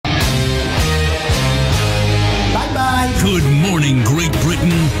Morning Great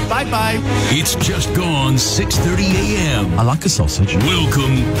Britain. Bye-bye. It's just gone 6:30 a.m. I like a sausage.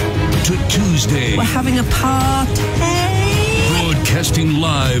 Welcome to Tuesday. We're having a party. Broadcasting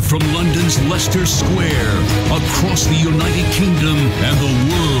live from London's Leicester Square, across the United Kingdom and the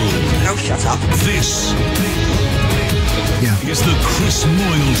world. Oh, shut up. This is the Chris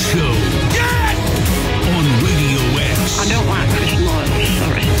Moyles Show. Yes! On Radio X. I don't like Chris Moyles,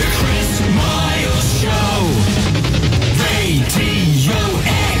 sorry. The Chris Moyles Show. Radio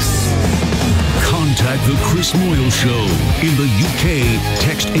X. Contact the Chris Moyles Show. In the UK,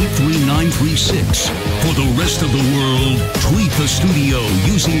 text 83936. For the rest of the world, tweet the studio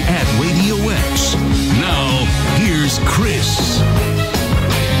using @RadioX. Now, here's Chris.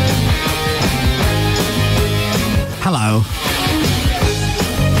 Hello.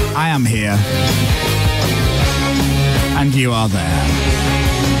 I am here. And you are there.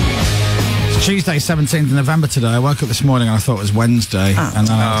 It's Tuesday, 17th of November today. I woke up this morning and I thought it was Wednesday. And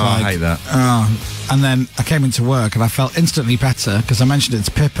then I hate that. And then I came into work and I felt instantly better because I mentioned it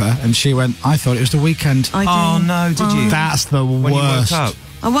to Pippa and she went, I thought it was the weekend. Oh, no, did you? That's the When worst. you woke up?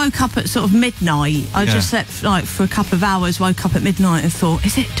 I woke up at sort of midnight. I just slept like for a couple of hours, woke up at midnight and thought,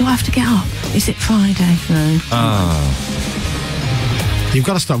 do I have to get up? Is it Friday? No. You've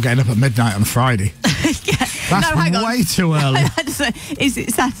got to stop getting up at midnight on Friday. Yeah. That's hang on. way too early. Is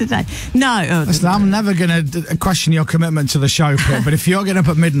it Saturday? No. Listen, I'm never going to question your commitment to the show, Pip, but if you're getting up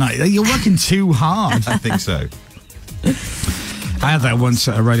at midnight, you're working too hard. I think so. I had that once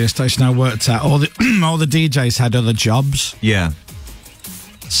at a radio station I worked at. All the DJs had other jobs. Yeah.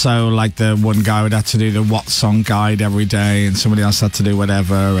 So, like, the one guy would have to do the What Song guide every day, and somebody else had to do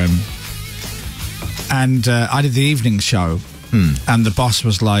whatever. And I did the evening show, and the boss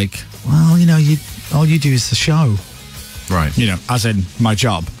was like, well, you know, all you do is the show. Right. You know, as in my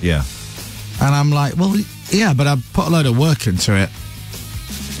job. Yeah. And I'm like, well, yeah, but I put a load of work into it.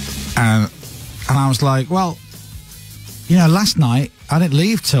 And I was like, well, you know, last night, I didn't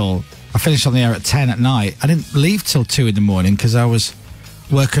leave till... I finished on the air at 10 at night. I didn't leave till 2 in the morning because I was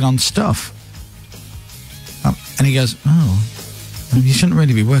working on stuff. And he goes, oh, you shouldn't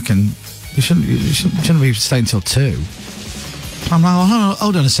really be working... You shouldn't be staying till 2. I'm like, oh,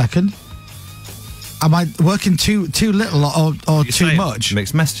 hold on a second. Am I working too little or too much?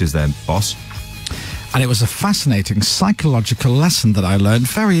 Mixed messages then, boss. And it was a fascinating psychological lesson that I learned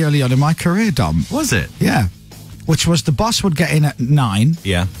very early on in my career, Dom. Was it? Yeah. Which was the boss would get in at 9.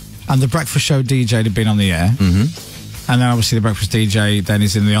 Yeah. And the breakfast show DJ had been on the air. Mm-hmm. And then obviously the breakfast DJ then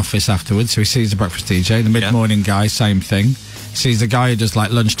is in the office afterwards. So he sees the breakfast DJ. The mid-morning guy, same thing. Sees the guy who does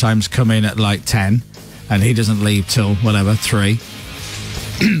like lunchtimes come in at like 10. And he doesn't leave till, whatever, 3.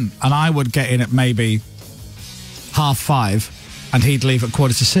 And I would get in at maybe 5:30, and he'd leave at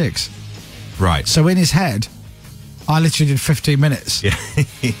 5:45. Right. So in his head, I literally did 15 minutes. Yeah.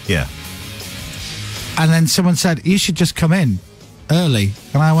 Yeah. And then someone said, you should just come in early.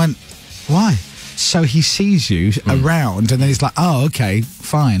 And I went, why? So he sees you around, and then he's like, oh, okay,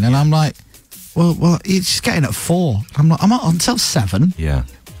 fine. And I'm like, well, you're just getting at 4. I'm like, I'm not until 7. Yeah.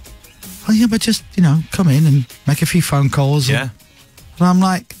 Oh, yeah, but just, you know, come in and make a few phone calls. Yeah. And I'm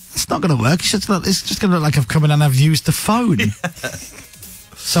like, it's not going to work. It's just going to look like I've come in and I've used the phone.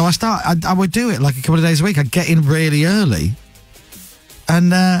 So I would do it like a couple of days a week. I'd get in really early.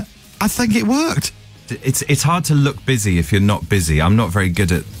 And I think it worked. It's hard to look busy if you're not busy. I'm not very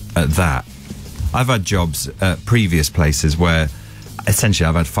good at that. I've had jobs at previous places where essentially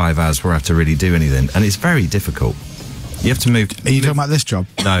I've had 5 hours where I have to really do anything. And it's very difficult. You have to move... Are you talking about this job?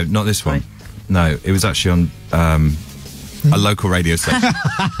 No, not this one. Right. No, it was actually on a local radio station.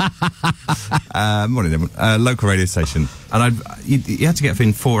 One of them, a local radio station. And you had to get up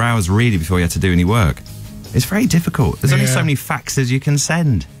in 4 hours really before you had to do any work. It's very difficult. There's only so many faxes you can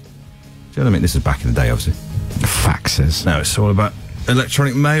send. Do you know what I mean? This is back in the day, obviously. Faxes? No, it's all about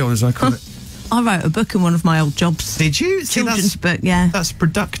electronic mail, as I call it. I wrote a book in one of my old jobs. Did you? Children's book, yeah. That's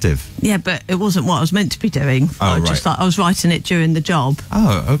productive. Yeah, but it wasn't what I was meant to be doing. Oh, right. Just like I was writing it during the job.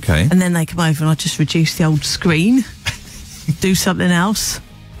 Oh, okay. And then they come over and I just reduced the old screen, do something else.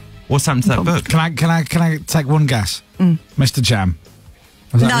 What's happened to that book? Can I take one guess? Mr. Jam.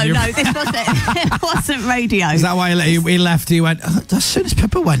 No, this wasn't. It wasn't radio. Is that why he left? He went, as soon as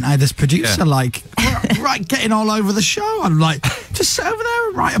Pippa went, I had this producer right getting all over the show. I'm like, just sit over there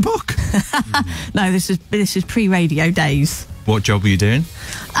and write a book. No, this is pre-radio days. What job were you doing?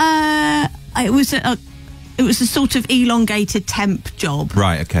 It was a sort of elongated temp job.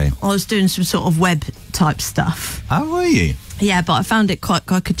 Right, okay. I was doing some sort of web type stuff. How were you? Yeah, but I found it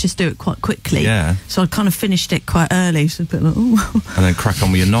I could just do it quite quickly. Yeah. So I kind of finished it quite early. So a bit like, oh. And then crack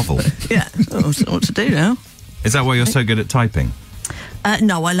on with your novel. Yeah. I don't know what to do now. Is that why you're so good at typing?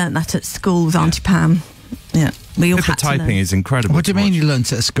 No, I learnt that at school with Auntie Pam. Yeah, we all Pippa had to typing learn. is incredible. What do you to mean watch. you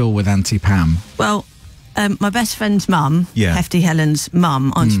learnt it at school with Auntie Pam? Well, my best friend's mum, Yeah. Hefty Helen's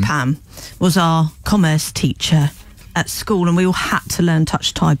mum, Auntie Pam, was our commerce teacher at school, and we all had to learn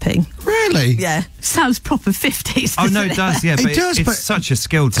touch typing. Really? Yeah, sounds proper 50s. Oh, no, doesn't it does, yeah. It But does, it's but such a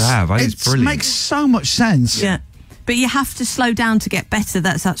skill to have. I think it's brilliant. makes so much sense. Yeah. But you have to slow down to get better.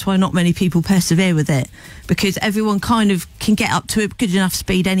 That's why not many people persevere with it, because everyone kind of can get up to a good enough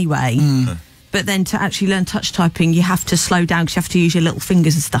speed anyway. But then to actually learn touch typing, you have to slow down because you have to use your little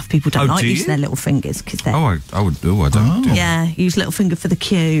fingers and stuff. People don't Oh, like do using you? their little fingers because they're... I would. Oh, I don't. do Yeah, use little finger for the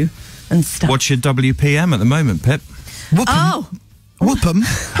cue and stuff. What's your WPM at the moment, Pip? Whoop 'em. Oh, Whoop 'em.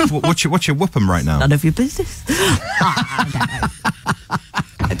 What's your whoop'em right now? none of your business.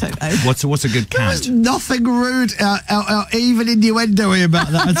 I don't know. What's a good There's count? nothing rude, even innuendo-y about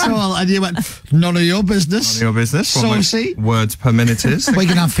that at all. And you went, none of your business. None of your business. What my Saucy. words per minute is. What are you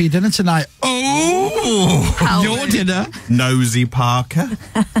going to have for your dinner tonight? Oh, How your rude. dinner. Nosy Parker.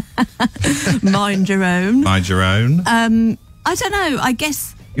 Mind your own. Mind your own. I don't know. I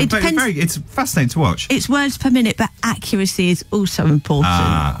guess it depends. It's fascinating to watch. It's words per minute, but accuracy is also important.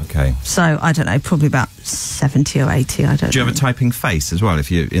 Ah, okay. So, I don't know, probably about 70 or 80, I don't know. Do you have a typing face as well? If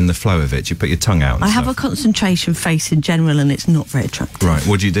you're in the flow of it, do you put your tongue out? And I have a stuff? concentration face in general, and it's not very attractive. Right.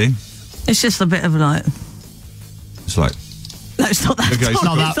 What do you do? It's just a bit of like... It's like No, it's not that. Okay, it's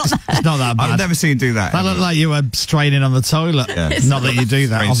Not that, it's not that bad. I've never seen you do that. That looked like you were straining on the toilet. Yeah. Not that you do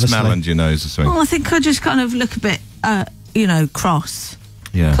that, Strange obviously. smell under your nose or something. Oh, I think I just kind of look a bit, cross.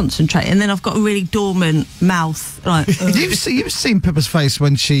 Yeah. Concentrate, and then I've got a really dormant mouth. Like, You've seen Pippa's face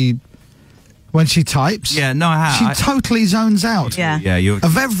when she types. Yeah. No, I have. She totally zones out. Yeah. Yeah.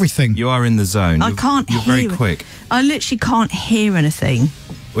 Of everything. You are in the zone. I can't You're hear very it. quick. I literally can't hear anything.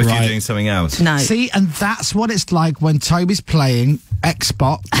 If Right. you're doing something else. No. See, and that's what it's like when Toby's playing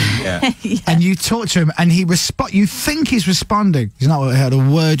Xbox Yeah. and you talk to him and you think he's responding. He's not heard a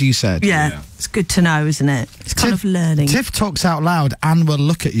word you said. Yeah, Yeah. it's good to know, isn't it? It's kind of learning. Tiff talks out loud and will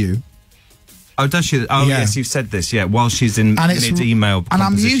look at you. Oh, does she? Oh, Yeah. yes, you've said this. Yeah, while she's in And it's mid-email and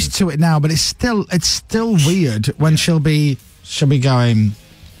I'm composition. used to it now, but it's still weird when she'll be going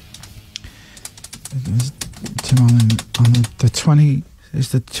on the 20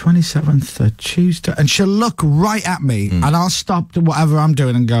 is the 27th of Tuesday, and she'll look right at me and I'll stop whatever I'm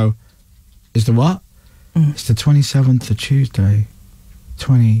doing and go, is the what? It's the 27th of Tuesday,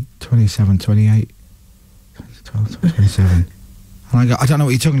 20, 27, 28, 12, 27. And I go, I don't know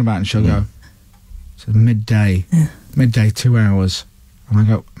what you're talking about. And she'll go, it's midday, midday, 2 hours. And I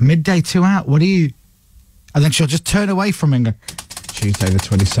go, midday, 2 hours? What are you? And then she'll just turn away from me and go, Tuesday the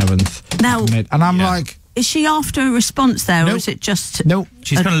 27th. Now- And I'm Yeah. like, Is she after a response there, or Nope. is it just... nope.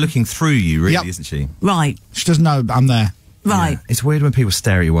 She's kind of looking through you, really, Yep. isn't she? Right, She doesn't know I'm there. right. Yeah. It's weird when people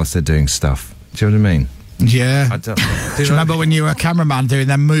stare at you whilst they're doing stuff. Do you know what I mean? Yeah. I don't, Do you remember when you were a cameraman doing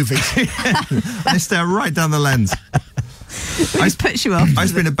them movies? They stare right down the lens. It puts you off. I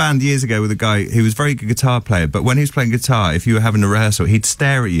used to be in a band years ago with a guy who was a very good guitar player, but when he was playing guitar, if you were having a rehearsal, he'd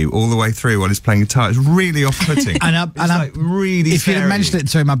stare at you all the way through while he's playing guitar. It's really off-putting. Really if you'd have mentioned it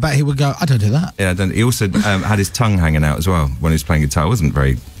to him, I bet he would go, I don't do that. Yeah, he also had his tongue hanging out as well when he was playing guitar. It wasn't a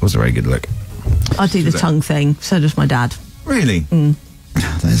very good look. I do the tongue thing, so does my dad. Really?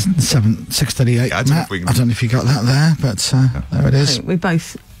 There's 638. Yeah, I don't know Matt. if we can- I don't know if you got that there, but there it is. We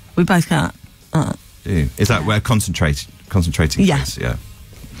both got... Ew. Is that where concentrating? Yeah. Is? Yeah.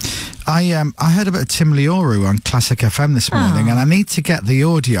 I heard about Tim Leoru on Classic FM this morning, and I need to get the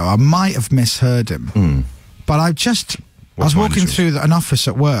audio. I might have misheard him, but I was my walking initials? through an office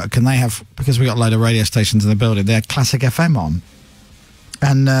at work, and they have, because we got a load of radio stations in the building, they had Classic FM on,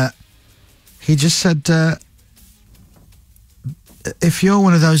 and he just said, if you're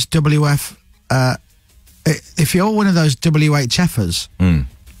one of those if you're one of those WHFers,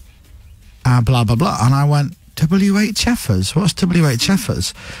 blah blah blah, and I went, WHFers? What's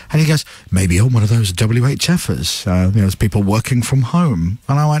WHFers? And he goes, maybe you're one of those WHFers. There's people working from home.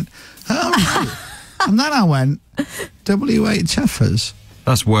 And I went, oh, right. And then I went, WHFers?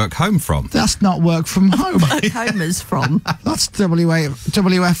 That's work home from. That's not work from home. Homer's from. That's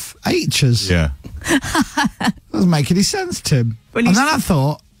WFHers. Yeah. Doesn't make any sense, Tim. When And he's- then I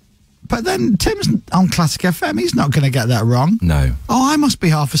thought, but then Tim's on Classic FM. He's not going to get that wrong. No. Oh, I must be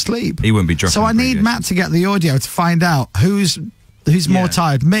half asleep. He wouldn't be dropping So I need radio. Matt to get the audio to find out who's more Yeah.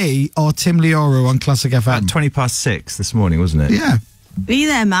 tired, me or Tim Leoru on Classic FM. At 6:20 this morning, wasn't it? Yeah, Are you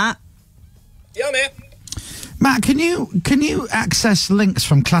there, Matt? Yeah, I'm here. Matt, can you access links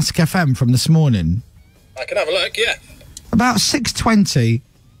from Classic FM from this morning? I can have a look, yeah. About 6:20,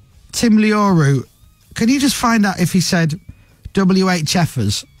 Tim Leoru can you just find out if he said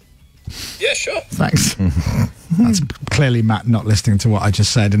WHFers? Yeah, sure. Thanks. That's clearly Matt not listening to what I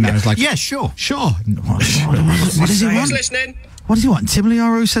just said, and now he's like, Yeah, sure. sure. What does he Who's want? listening? What does he want? Tim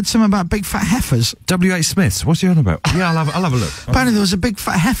Learo said something about big fat heifers. W.H. Smiths. What's he on about? Yeah, I'll have a look. Apparently there was a big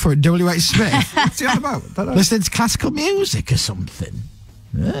fat heifer at W.H. Smith. What's he on about? Don't know. Listening to classical music or something.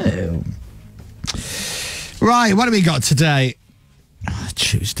 Oh. Right, what have we got today?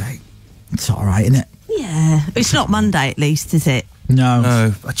 Tuesday. It's all right, isn't it? Yeah. It's not Monday, at least, is it? No.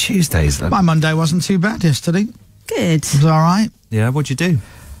 No, Tuesdays. My Monday wasn't too bad yesterday. Good. It was all right. Yeah, what'd you do?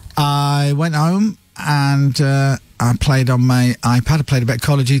 I went home and I played on my iPad. I played a bit of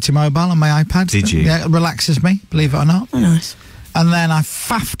Call of Duty Mobile on my iPad. Did you? Yeah, it relaxes me, believe it or not. Oh, nice. And then I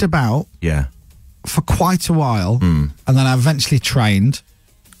faffed about Yeah. for quite a while, and then I eventually trained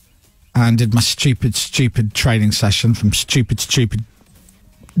and did my stupid training session from stupid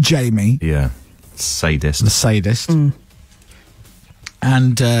Jamie, Yeah. Sadist. the sadist.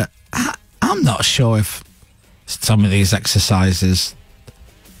 And I'm not sure if some of these exercises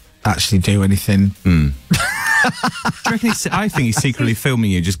actually do anything. Do you reckon I think he's secretly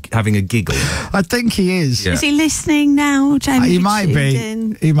filming you, just having a giggle. I think he is. Yeah. Is he listening now, Jamie? He might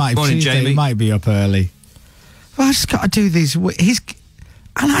be. He might. Morning, Tuesday, Jamie. He might be up early. Well, I just got to do these.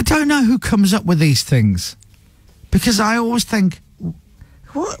 And I don't know who comes up with these things, because I always think,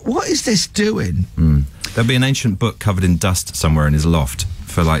 what is this doing? There'll be an ancient book covered in dust somewhere in his loft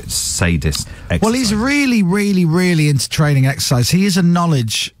for like sadist exercise. Well, he's really, really, really into training exercise. He has a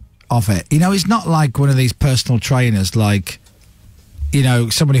knowledge of it. You know, he's not like one of these personal trainers, like, you know,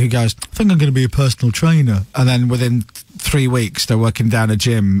 somebody who goes, I think I'm going to be a personal trainer. And then within 3 weeks, they're working down a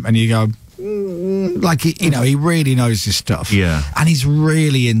gym and you go, like, he really knows his stuff. Yeah. And he's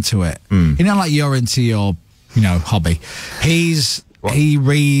really into it. You know, like you're into your, hobby. He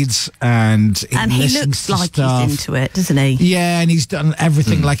reads and And he listens looks to like stuff. he's into it, doesn't he? Yeah, and he's done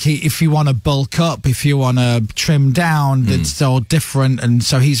everything. Like, if you want to bulk up, if you want to trim down, it's all different. And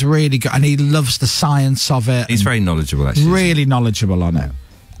so he's really good, and he loves the science of it. He's and very knowledgeable, actually. really knowledgeable on it.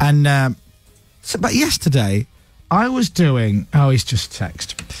 And but yesterday I was doing. Oh, he's just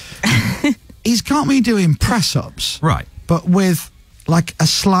text. He's got me doing press ups, Right. but with like a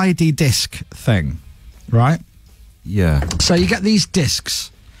slidey disc thing, right? Yeah. So you get these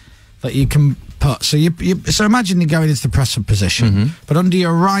discs that you can put. So so imagine you're going into the press-up position, but under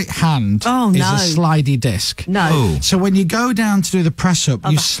your right hand Oh, is no. a slidey disc. No. Oh. So when you go down to do the press-up,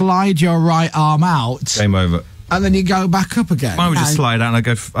 you slide your right arm out, Game over. and then you go back up again. Why would you just slide out and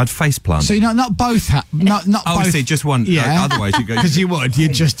I'd face plant? So not both. Not Oh, I both. see, just one. Yeah. Otherwise you go. Because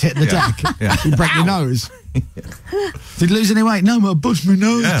you'd just hit the deck. Yeah. You'd break your nose. Did you lose any weight? No, I bust my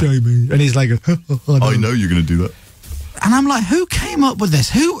nose, Yeah. Jamie. And he's like, I know you're going to do that. And I'm like, who came up with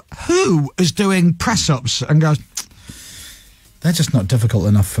this? Who is doing press-ups and goes, they're just not difficult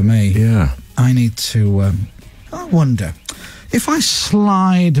enough for me. Yeah. I need to, I wonder, if I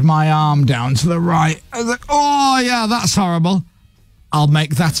slide my arm down to the right, I was like, oh, yeah, that's horrible. I'll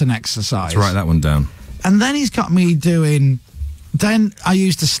make that an exercise. Let's write that one down. And then he's got me doing, then I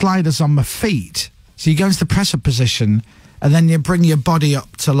use the sliders on my feet. So you go into the press-up position, and then you bring your body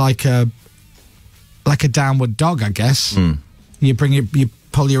up to like a downward dog, I guess. You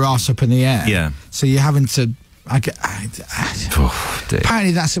pull your ass up in the air. Yeah. So you're having to. Oh, dear.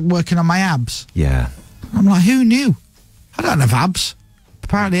 Apparently, that's working on my abs. Yeah. I'm like, who knew? I don't have abs.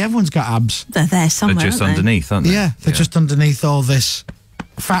 Apparently, everyone's got abs. They're there somewhere. They're just aren't they? underneath, aren't they? Yeah, they're just underneath all this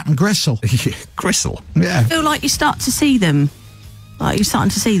fat and gristle. Gristle. Yeah. I feel like you start to see them. Like you're starting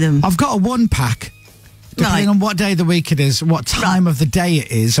to see them. I've got a 1-pack. Depending Right. on what day of the week it is, what time of the day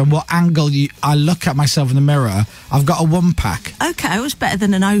it is, and what angle I look at myself in the mirror, I've got a 1-pack. Okay, it was better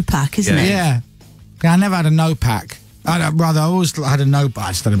than an O-pack, isn't it? Yeah. I never had a no-pack. I always had a no-pack. I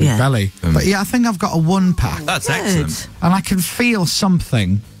just had a big Yeah. belly. But yeah, I think I've got a 1-pack. That's Good. excellent. And I can feel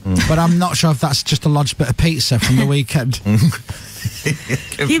something, but I'm not sure if that's just a lodged bit of pizza from the weekend.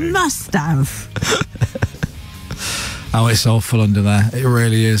 You must have. Oh, it's awful under there. It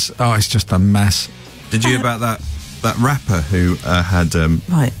really is. Oh, it's just a mess. Did you hear about that rapper who had Right,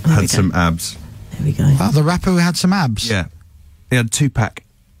 there we had go. some abs? There we go. Oh, the rapper who had some abs. Yeah. He had a 2-pack.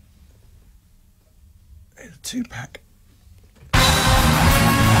 He had a 2-pack.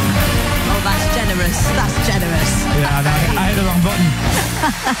 Oh, that's generous. That's generous. Yeah, I know. I hit the wrong button.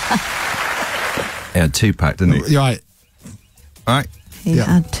 He had a 2-pack, didn't he? You're right. All right. He Yeah.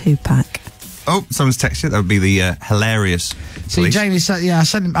 had 2-pack. Oh, someone's texted. That would be the hilarious. See, police. Jamie said, yeah, I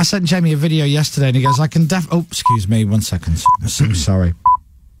sent Jamie a video yesterday, and he goes, I can oh, excuse me, 1 second. I'm so sorry.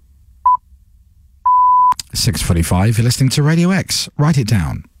 6:45, you're listening to Radio X. Write it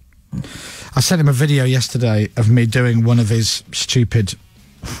down. I sent him a video yesterday of me doing one of his stupid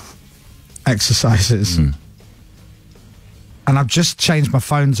exercises. And I've just changed my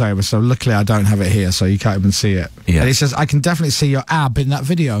phones over, so luckily I don't have it here, so you can't even see it. Yeah. And he says, I can definitely see your ab in that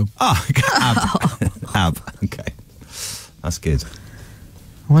video. Oh, ab. Okay. That's good.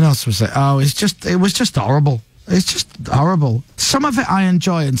 What else was it? Oh, it was just horrible. It's just horrible. Some of it I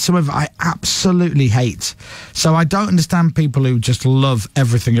enjoy and some of it I absolutely hate. So I don't understand people who just love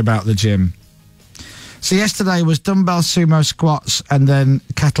everything about the gym. So yesterday was dumbbell sumo squats and then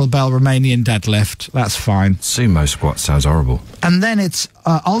kettlebell Romanian deadlift. That's fine. Sumo squat sounds horrible. And then it's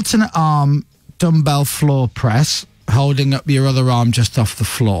alternate arm dumbbell floor press, holding up your other arm just off the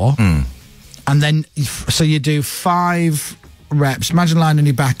floor. And then, so you do 5 reps. Imagine lying on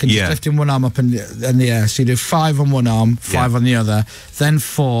your back and just lifting one arm up in the air. So you do 5 on one arm, 5 on the other, then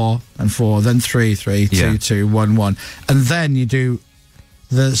 4 and 4, then 3, 3, 2, 2, 1, 1. And then you do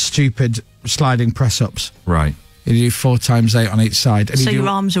the stupid sliding press-ups. Right. You do 4 times 8 on each side. And So you do, your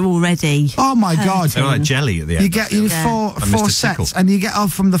arms are already... oh my God. They're like jelly at the end. You do four Mr. sets, Tickle. and you get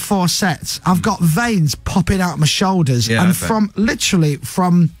off from the 4 sets. I've got veins popping out my shoulders, Yeah, I and bet. from literally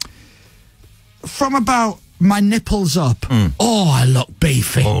from about my nipples up. Oh, I look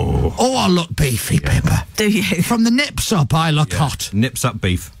beefy. Oh, I look beefy, Pippa. Do you? From the nips up, I look hot. Nips up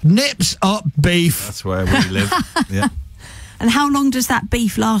beef. Nips up beef. That's where we live. Yeah. And how long does that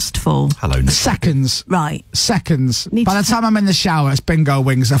beef last for? Hello, Nick. Seconds. Right. Seconds. Need By to the time I'm in the shower, it's bingo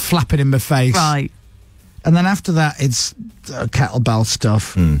wings are flapping in my face. Right. And then after that, it's kettlebell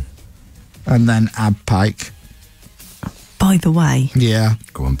stuff. And then ab pike. By the way, Yeah.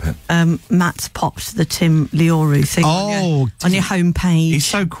 Go on, Pip. Matt's popped the Tim Leoru thing on your homepage. He's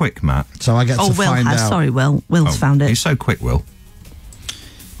so quick, Matt. So I get to Will find has. out. Sorry, Will. Will's found it. He's so quick, Will.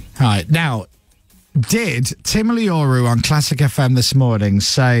 All right. Now, did Tim Leoru on Classic FM this morning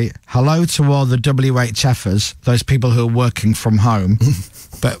say hello to all the WHFers, those people who are working from home,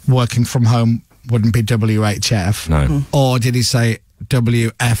 but working from home wouldn't be WHF? No. Or did he say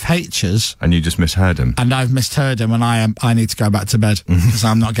WFHers? And you just misheard him. And I've misheard him, and I need to go back to bed because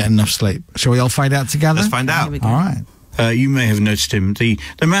I'm not getting enough sleep. Shall we all find out together? Let's find out. Here we go. All right. You may have noticed him, the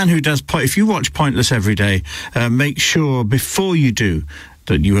man who does... If you watch Pointless every day, make sure before you do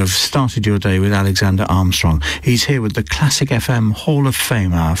that you have started your day with Alexander Armstrong. He's here with the Classic FM Hall of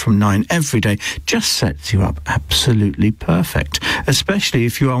Fame hour from 9 every day. Just sets you up absolutely perfect, especially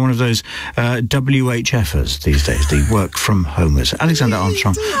if you are one of those WHFers these days, the work from homers. Alexander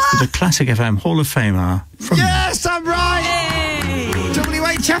Armstrong with the Classic FM Hall of Fame hour from 9. Yes, I'm right.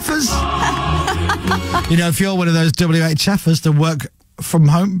 WHFers. You know, if you're one of those WHFers, the work from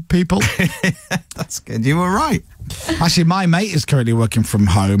home people. That's good. You were right. Actually, my mate is currently working from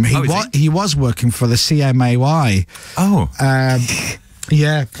home. He was working for the CMAY. Oh.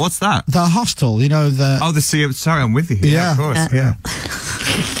 Yeah. What's that? The hostel, you know, the... Oh, the CM. Sorry, I'm with you. Yeah. Of course. Yeah.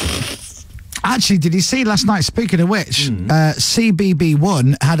 Actually, did you see last night, speaking of which,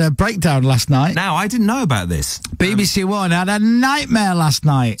 CBB1 had a breakdown last night. Now, I didn't know about this. BBC One had a nightmare last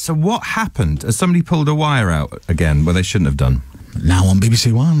night. So what happened? Has somebody pulled a wire out again where they shouldn't have done? Now on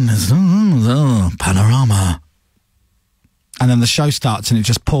BBC One, there's panorama. And then the show starts and it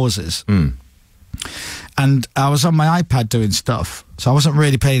just pauses. And I was on my iPad doing stuff, so I wasn't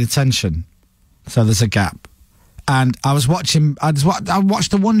really paying attention. So there's a gap. And I was watching, I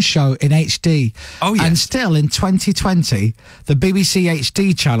watched the one show in HD. Oh, yes. And still in 2020, the BBC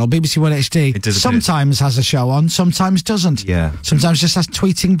HD channel, BBC One HD, It disappears. sometimes has a show on, sometimes doesn't. Yeah. Sometimes just has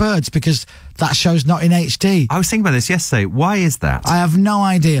Tweeting Birds because that show's not in HD. I was thinking about this yesterday. Why is that? I have no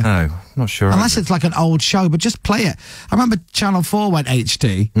idea. No, not sure. Unless it's like an old show, but just play it. I remember Channel 4 went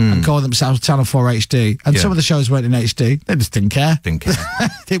HD and called themselves Channel 4 HD. And Yeah. some of the shows weren't in HD. They just didn't care. Didn't care.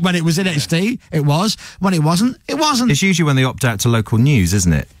 When it was in HD, it was. When it wasn't, it wasn't. It's usually when they opt out to local news,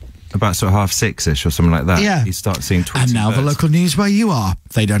 isn't it? About sort of 6:30ish or something like that. Yeah. You start seeing Tweeting And now the Birds. local news where you are,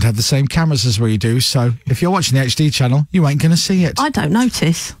 they don't have the same cameras as where you do. So if you're watching the HD channel, you ain't going to see it. I don't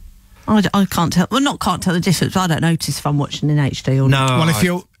notice. I can't tell. Well, can't tell the difference. But I don't notice if I'm watching in HD or not. No. Well, if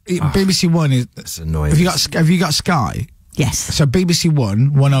you're BBC One is. That's annoying. Have you got Sky? Yes. So BBC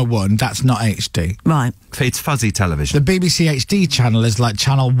One 101. That's not HD. Right. It's fuzzy television. The BBC HD channel is like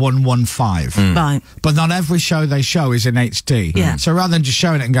channel 115. Right. But not every show they show is in HD. Yeah. So rather than just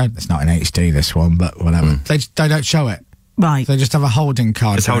showing it and going, it's not in HD, this one, but whatever. They don't show it. Right. They just have a holding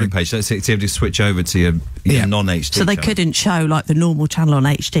card. It's holding page. Let's see if you switch over to your Yeah. non-HD. So they channel. couldn't show like the normal channel on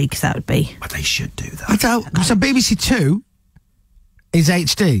HD because that would be. But they should do that. I don't. So BBC Two is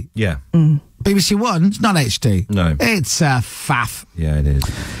HD. Yeah. BBC One's not HD. No. It's a faff. Yeah, it is.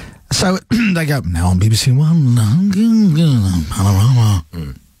 So they go, now on BBC One, panorama.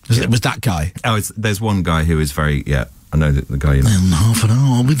 Was that guy? Oh, there's one guy who is very, I know the guy. In half an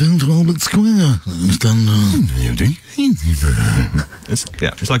hour, I'll be down to Albert Square.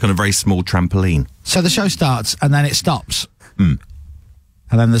 It's like on a very small trampoline. So the show starts and then it stops. And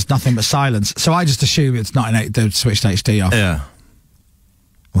then there's nothing but silence. So I just assume it's not they've switched HD off. Yeah.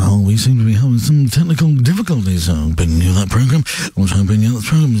 Well, we seem to be having some technical difficulties bringing you that programme. We'll try and bring you that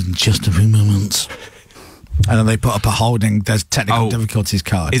programme in just a few moments. And then they put up a holding, there's technical difficulties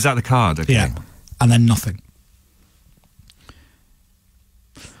card. Is that the card? Okay. Yeah. And then nothing.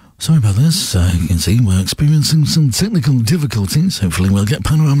 Sorry about this. You can see we're experiencing some technical difficulties. Hopefully we'll get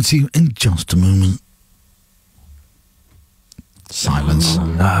panorama to you in just a moment. Silence.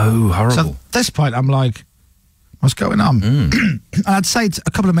 No, horrible. So at this point, I'm like, what's going on? And I'd say it's a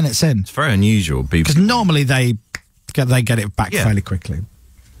couple of minutes in. It's very unusual. Because normally they get it back fairly quickly.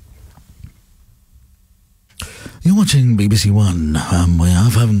 You're watching BBC One. We are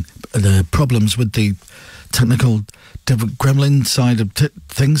having problems with the technical gremlin side of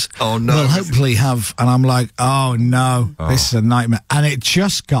things. Oh, no. We'll hopefully have... And I'm like, oh, no, this is a nightmare. And it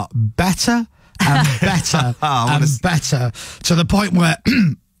just got better and better and better to the point where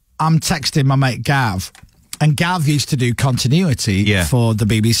I'm texting my mate Gav. And Gav used to do continuity for the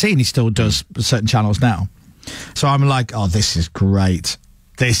BBC, and he still does certain channels now. So I'm like, oh, this is great.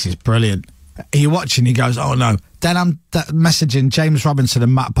 This is brilliant. He watching, he goes, oh, no. Then I'm messaging James Robinson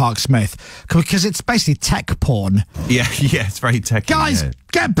and Matt Park-Smith because it's basically tech porn. Yeah, it's very tech. Guys,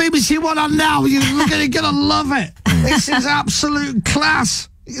 get BBC One on now. You're going to love it. This is absolute class.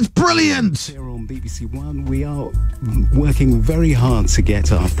 It's brilliant. Here on BBC One, we are working very hard to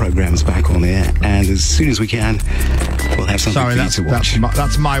get our programmes back on air, and as soon as we can, we'll have something for you to watch.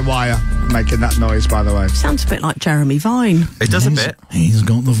 That's my wire making that noise, by the way. Sounds a bit like Jeremy Vine. It does a bit. He's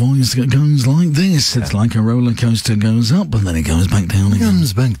got the voice that goes like this. It's like a roller coaster goes up, and then it goes back down again.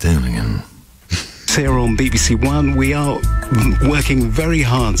 Comes back down again. Here on BBC One, we are working very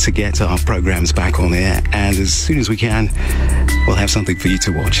hard to get our programmes back on air, and as soon as we can, we'll have something for you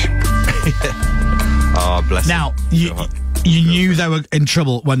to watch. Oh, bless Now, you knew they were in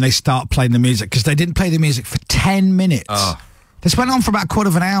trouble when they start playing the music, because they didn't play the music for 10 minutes. This went on for about a quarter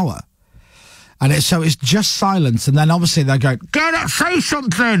of an hour. And so it's just silence, and then obviously they go, "Go, say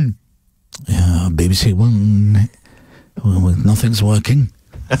something!" Yeah, BBC One, well, nothing's working.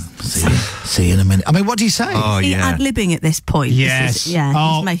 See you in a minute. I mean, what do you say? Oh, is he ad-libbing at this point? Yes.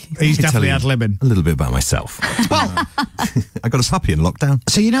 He's definitely ad-libbing. A little bit about myself. Well, I got a puppy in lockdown.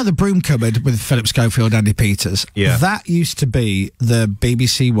 So you know the broom cupboard with Philip Schofield, Andy Peters? Yeah. That used to be the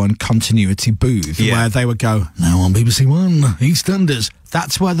BBC One continuity booth where they would go, now on BBC One, EastEnders.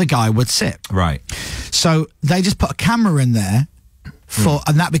 That's where the guy would sit. Right. So they just put a camera in there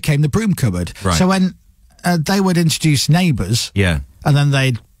and that became the broom cupboard. Right. So when they would introduce Neighbours... and then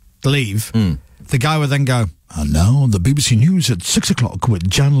they'd leave. The guy would then go, and now the BBC News at 6 o'clock with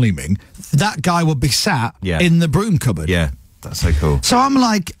Jan Leeming. That guy would be sat in the broom cupboard. Yeah, that's so cool. So I'm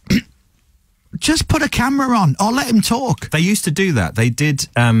like, just put a camera on or let him talk. They used to do that. They did,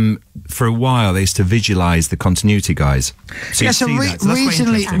 for a while, they used to visualise the continuity guys. So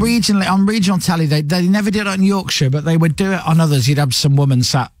regionally, on regional telly, they never did it on Yorkshire, but they would do it on others. You'd have some woman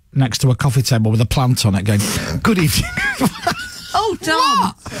sat next to a coffee table with a plant on it going, good evening. Oh,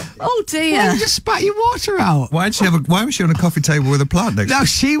 Dom. Oh, dear. Well, you just spat your water out. Why was she on a coffee table with a plant next to her? No,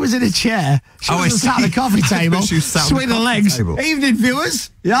 she was in a chair. She wasn't sat at the coffee table. She was sat swinging the legs. Table. Evening, viewers.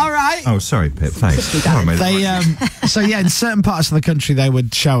 You all right? Oh, sorry, Pip. Thanks. So, in certain parts of the country, they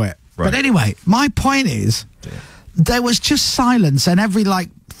would show it. Right. But anyway, my point is, there was just silence, and every,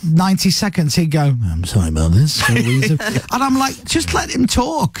 90 seconds, he'd go, I'm sorry about this. And I'm like, just let him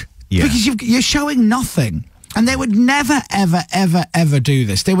talk. Yeah. Because you're showing nothing. And they would never, ever, ever, ever do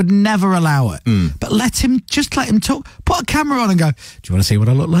this. They would never allow it. But let him talk. Put a camera on and go, do you want to see what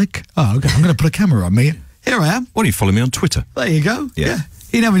I look like? Oh, okay, I'm going to put a camera on me. Here I am. Why don't you follow me on Twitter? There you go. Yeah.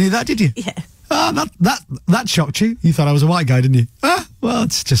 You never knew that, did you? Yeah. Oh, that shocked you. You thought I was a white guy, didn't you? Well,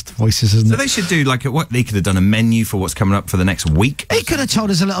 it's just voices, isn't it? So they should do they could have done a menu for what's coming up for the next week. He could have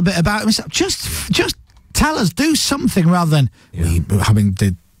told us a little bit about himself. Just tell us, do something rather than having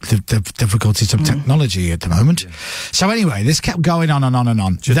the difficulties of technology at the moment. So anyway, this kept going on and on and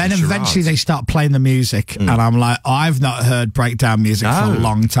on. Then eventually they start playing the music, and I'm like, I've not heard breakdown music for a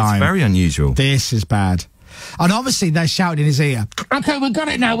long time. It's very unusual. This is bad. And obviously they're shouting in his ear, okay, we got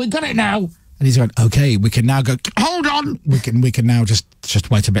it now. And he's going, okay, we can now go, hold on. We can now just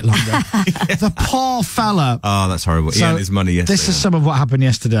wait a bit longer. The poor fella. Oh, that's horrible. He earned his money yesterday. This is some of what happened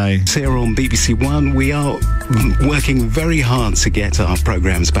yesterday. Here on BBC One, we are working very hard to get our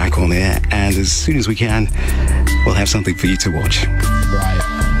programmes back on air, and as soon as we can, we'll have something for you to watch.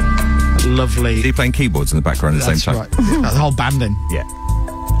 Right. lovely. Are you playing keyboards in the background at the That's same time? right. The whole band in. Yeah.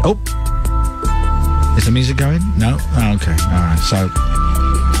 Oh. Is the music going? No? Oh, okay. All right. So,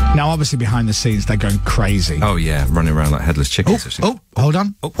 now obviously behind the scenes, they're going crazy. Oh, yeah. Running around like headless chickens. Hold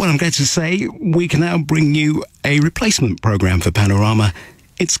on. Well, I'm glad to say we can now bring you a replacement programme for Panorama.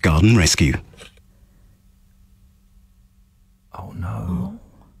 It's Garden Rescue. Oh, no.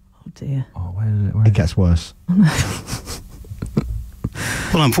 Oh dear. Oh, where It gets worse.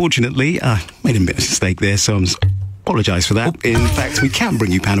 Well, unfortunately, I made a bit of a mistake there, so I apologise for that. In fact, we can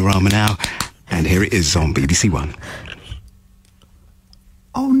bring you Panorama now, and here it is on BBC One.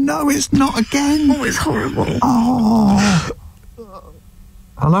 Oh, no, it's not again. Oh, it's horrible. Oh.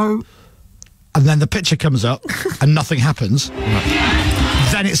 Hello? And then the picture comes up and nothing happens.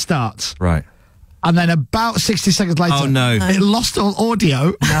 Then it starts. Right. And then about 60 seconds later, Oh, no. it lost all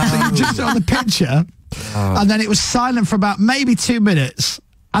audio. So you just saw the picture. And then it was silent for about maybe 2 minutes.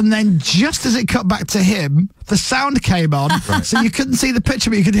 And then just as it cut back to him, the sound came on. Right. So you couldn't see the picture,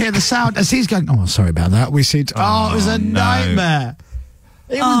 but you could hear the sound as he's going, oh, sorry about that. We see. Oh, it was a nightmare.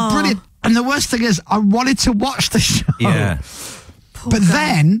 It was brilliant. And the worst thing is, I wanted to watch the show. Yeah. But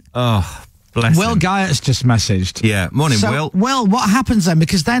then, Oh, bless Will him. Guyot's just messaged. Yeah. Morning, So, Will. Will, what happens then?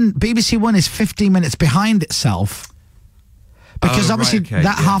 Because then BBC One is 15 minutes behind itself. Because Oh, obviously right, okay,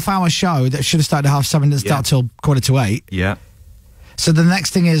 that yeah. half-hour show that should have started at 7:30 didn't start till 7:45. Yeah. So the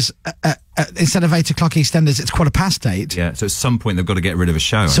next thing is, instead of 8 o'clock EastEnders, it's 8:15. Yeah. So at some point they've got to get rid of a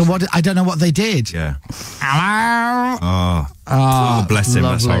show. So what? I don't know what they did. Yeah. Hello? Oh, bless him.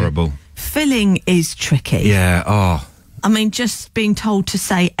 That's lovely. horrible. Filling is tricky. Yeah. Oh. I mean, just being told to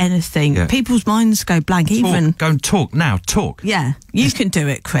say anything, Yeah. people's minds go blank. Even, Go and talk now. Talk. yeah, you can do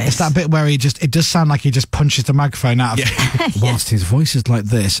it, Chris. It's that bit where it does sound like he just punches the microphone out of whilst his voice is like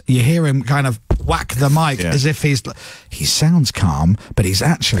this, you hear him kind of whack the mic as if he sounds calm, but he's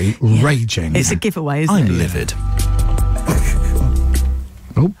actually raging. It's a giveaway, isn't it? I'm livid.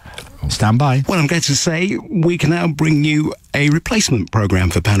 Oh, stand by. Well, I'm glad to say we can now bring you a replacement programme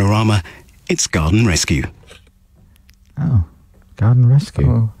for Panorama. It's Garden Rescue. Oh, Garden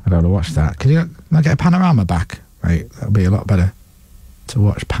Rescue. I don't want to watch that. Could you not get a Panorama back? Right, that would be a lot better to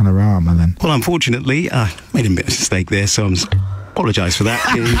watch Panorama then. Well, unfortunately, I made a bit of a mistake there, so I apologise for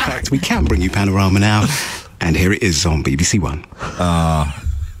that. In fact, we can bring you Panorama now, and here it is on BBC One.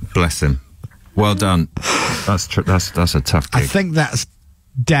 Bless him. Well done. That's a tough gig. I think that's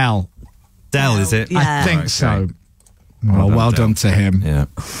Del. Del, is it? Yeah. I think Okay. so. Well done to him. Yeah.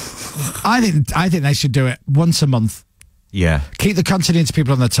 I think they should do it once a month. Yeah. Keep the continental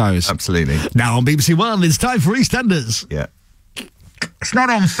people on their toes. Absolutely. Now on BBC One, it's time for EastEnders. Yeah. It's not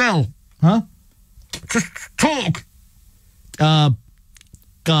on Phil, huh? Just talk. Hello.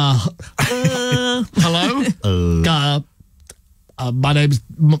 My name's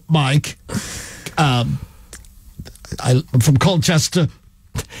Mike. I'm from Colchester.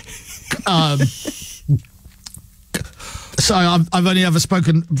 So I've only ever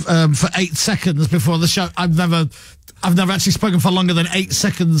spoken for 8 seconds before the show. I've never actually spoken for longer than 8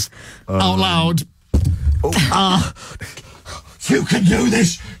 seconds out loud. You can do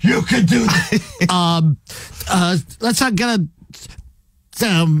this. You can do this. Let's get a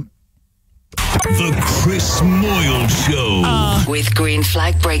The Chris Moyles Show. With Green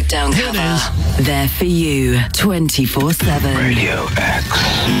Flag Breakdown Here it cover. There for you 24/7. Radio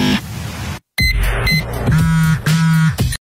X.